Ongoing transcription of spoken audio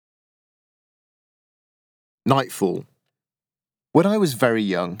Nightfall. When I was very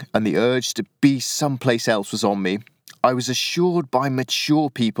young and the urge to be someplace else was on me, I was assured by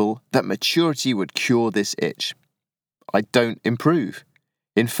mature people that maturity would cure this itch. I don't improve.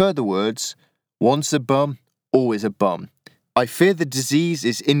 In further words, once a bum, always a bum. I fear the disease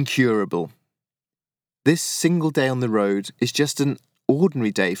is incurable. This single day on the road is just an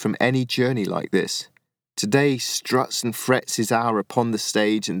ordinary day from any journey like this. Today struts and frets his hour upon the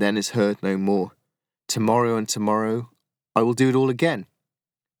stage and then is heard no more. Tomorrow and tomorrow, I will do it all again.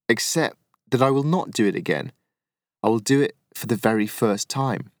 Except that I will not do it again. I will do it for the very first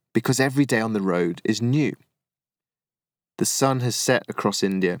time, because every day on the road is new. The sun has set across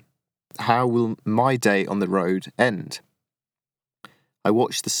India. How will my day on the road end? I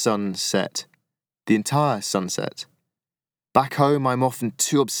watch the sun set, the entire sunset. Back home, I'm often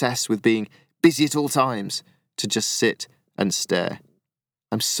too obsessed with being busy at all times to just sit and stare.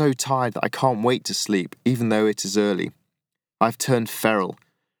 I'm so tired that I can't wait to sleep, even though it is early. I've turned feral,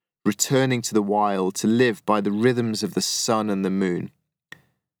 returning to the wild to live by the rhythms of the sun and the moon.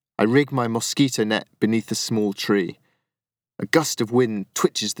 I rig my mosquito net beneath a small tree. A gust of wind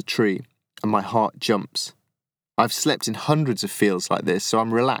twitches the tree, and my heart jumps. I've slept in hundreds of fields like this, so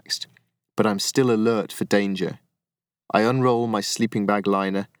I'm relaxed, but I'm still alert for danger. I unroll my sleeping bag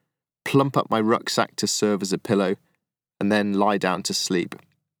liner, plump up my rucksack to serve as a pillow, and then lie down to sleep.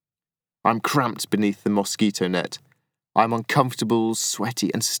 I'm cramped beneath the mosquito net. I'm uncomfortable,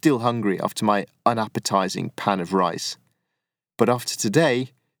 sweaty, and still hungry after my unappetizing pan of rice. But after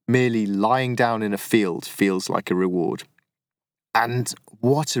today, merely lying down in a field feels like a reward. And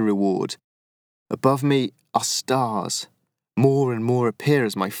what a reward! Above me are stars. More and more appear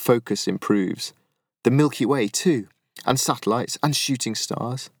as my focus improves. The Milky Way, too, and satellites and shooting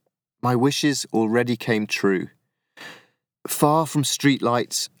stars. My wishes already came true. Far from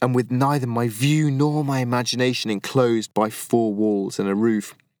streetlights, and with neither my view nor my imagination enclosed by four walls and a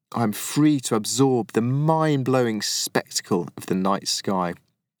roof, I am free to absorb the mind-blowing spectacle of the night sky.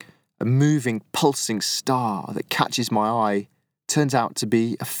 A moving, pulsing star that catches my eye turns out to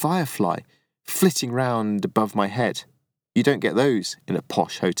be a firefly flitting round above my head. You don't get those in a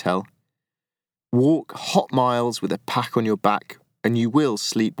posh hotel. Walk hot miles with a pack on your back, and you will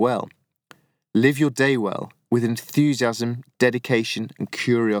sleep well. Live your day well, with enthusiasm, dedication, and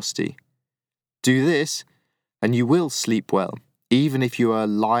curiosity. Do this, and you will sleep well, even if you are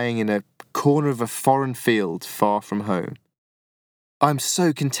lying in a corner of a foreign field far from home. I'm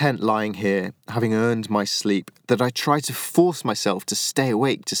so content lying here, having earned my sleep, that I try to force myself to stay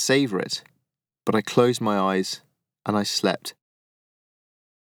awake to savour it. But I closed my eyes, and I slept.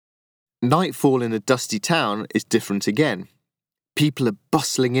 Nightfall in a dusty town is different again. People are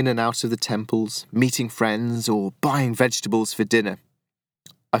bustling in and out of the temples, meeting friends, or buying vegetables for dinner.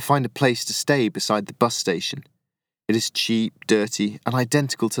 I find a place to stay beside the bus station. It is cheap, dirty, and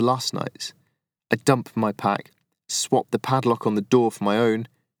identical to last night's. I dump my pack, swap the padlock on the door for my own,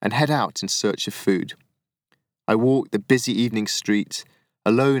 and head out in search of food. I walk the busy evening streets,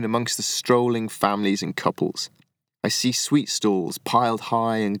 alone amongst the strolling families and couples. I see sweet stalls piled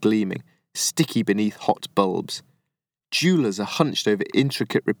high and gleaming, sticky beneath hot bulbs. Jewellers are hunched over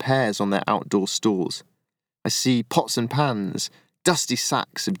intricate repairs on their outdoor stalls. I see pots and pans, dusty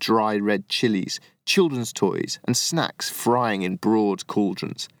sacks of dry red chilies, children's toys, and snacks frying in broad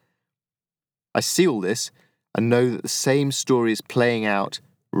cauldrons. I see all this and know that the same story is playing out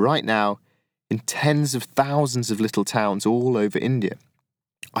right now in tens of thousands of little towns all over India.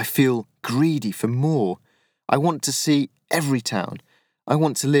 I feel greedy for more. I want to see every town. I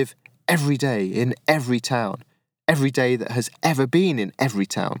want to live every day in every town. Every day that has ever been in every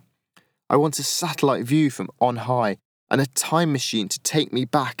town. I want a satellite view from on high and a time machine to take me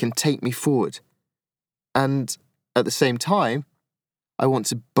back and take me forward. And at the same time, I want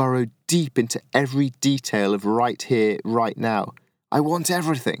to burrow deep into every detail of right here, right now. I want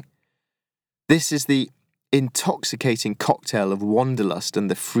everything. This is the intoxicating cocktail of wanderlust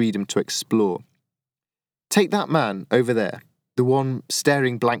and the freedom to explore. Take that man over there, the one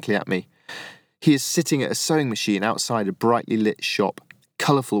staring blankly at me. He is sitting at a sewing machine outside a brightly lit shop,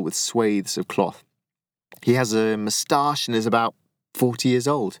 colourful with swathes of cloth. He has a moustache and is about 40 years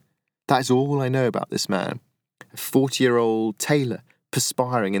old. That is all I know about this man. A 40-year-old tailor,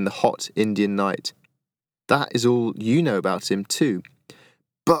 perspiring in the hot Indian night. That is all you know about him too.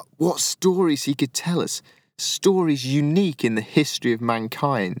 But what stories he could tell us, stories unique in the history of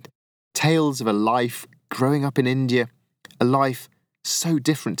mankind, tales of a life growing up in India, a life so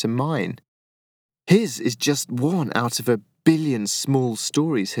different to mine. His is just one out of a billion small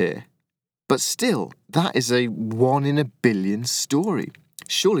stories here. But still, that is a 1 in a billion story.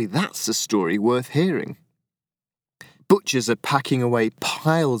 Surely that's a story worth hearing. Butchers are packing away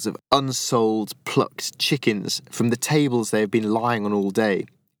piles of unsold, plucked chickens from the tables they have been lying on all day,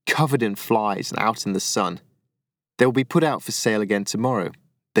 covered in flies and out in the sun. They will be put out for sale again tomorrow.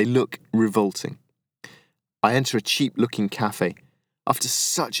 They look revolting. I enter a cheap-looking cafe. After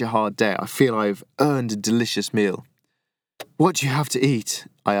such a hard day, I feel I have earned a delicious meal. "What do you have to eat?"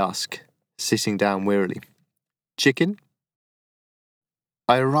 I ask, sitting down wearily. "Chicken?"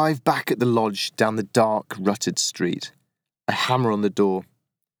 I arrive back at the lodge down the dark, rutted street. I hammer on the door.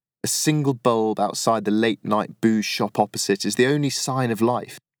 A single bulb outside the late-night booze shop opposite is the only sign of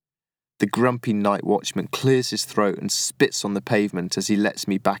life. The grumpy night watchman clears his throat and spits on the pavement as he lets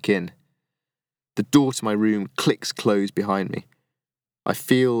me back in. The door to my room clicks closed behind me. I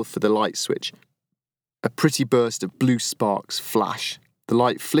feel for the light switch. A pretty burst of blue sparks flash. The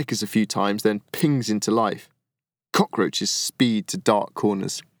light flickers a few times, then pings into life. Cockroaches speed to dark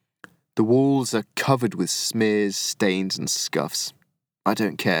corners. The walls are covered with smears, stains and scuffs. I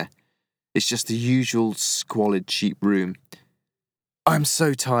don't care. It's just the usual squalid, cheap room. I'm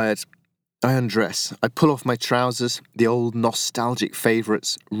so tired. I undress. I pull off my trousers, the old nostalgic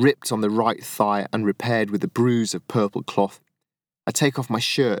favourites, ripped on the right thigh and repaired with a bruise of purple cloth. I take off my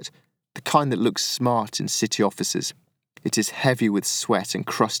shirt, the kind that looks smart in city offices. It is heavy with sweat and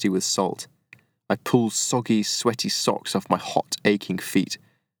crusty with salt. I pull soggy, sweaty socks off my hot, aching feet.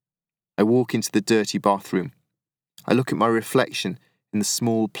 I walk into the dirty bathroom. I look at my reflection in the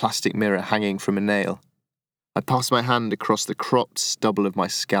small plastic mirror hanging from a nail. I pass my hand across the cropped stubble of my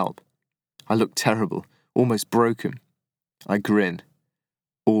scalp. I look terrible, almost broken. I grin.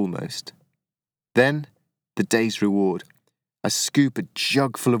 Almost. Then, the day's reward. I scoop a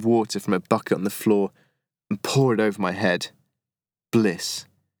jug full of water from a bucket on the floor and pour it over my head. Bliss.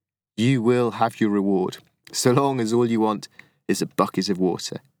 You will have your reward, so long as all you want is a bucket of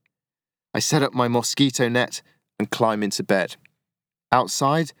water. I set up my mosquito net and climb into bed.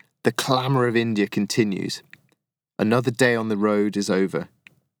 Outside, the clamour of India continues. Another day on the road is over.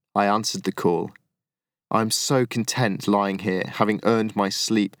 I answered the call. I am so content lying here, having earned my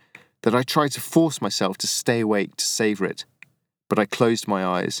sleep, that I try to force myself to stay awake to savour it. But I closed my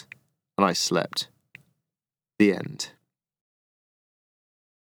eyes, and I slept. The end.